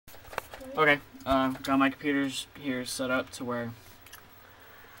Okay, got my computers here set up to where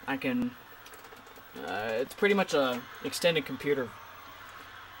I can, it's pretty much a extended computer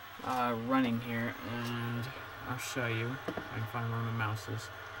running here, and I'll show you if I can find where my mouse is.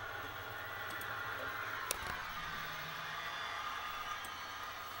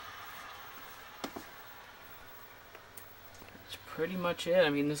 That's pretty much it. I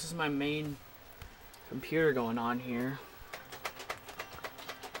mean, this is my main computer going on here.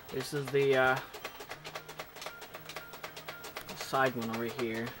 This is the side one over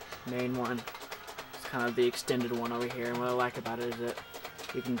here, main one. It's kind of the extended one over here, and what I like about it is that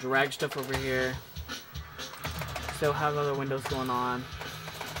you can drag stuff over here, still have other windows going on,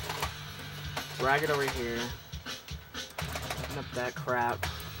 drag it over here, open up that crap,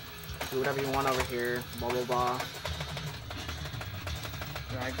 do whatever you want over here, blah blah blah.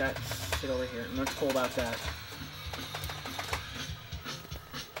 Drag that shit over here, and what's cool about that?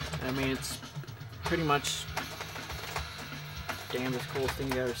 I mean, it's pretty much damn the coolest thing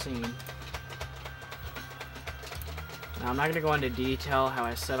you've ever seen. Now, I'm not going to go into detail how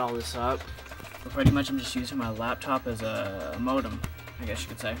I set all this up, but pretty much I'm just using my laptop as a modem, I guess you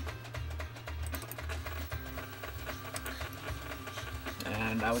could say.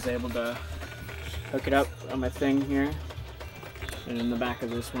 And I was able to hook it up on my thing here, and in the back of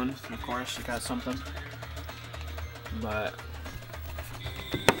this one, of course, you got something. But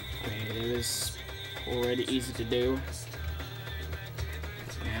I mean, it is already easy to do.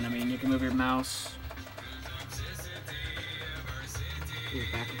 And I mean, you can move your mouse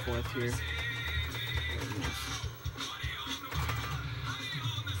back and forth here.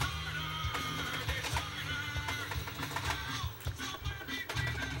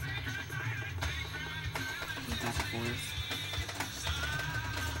 Back and forth.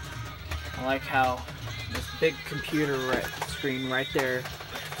 I like how this big computer screen right there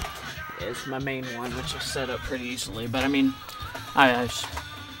is my main one, which is set up pretty easily. But I mean, I have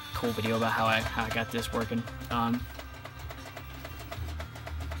a cool video about how I got this working.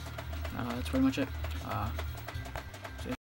 That's pretty much it.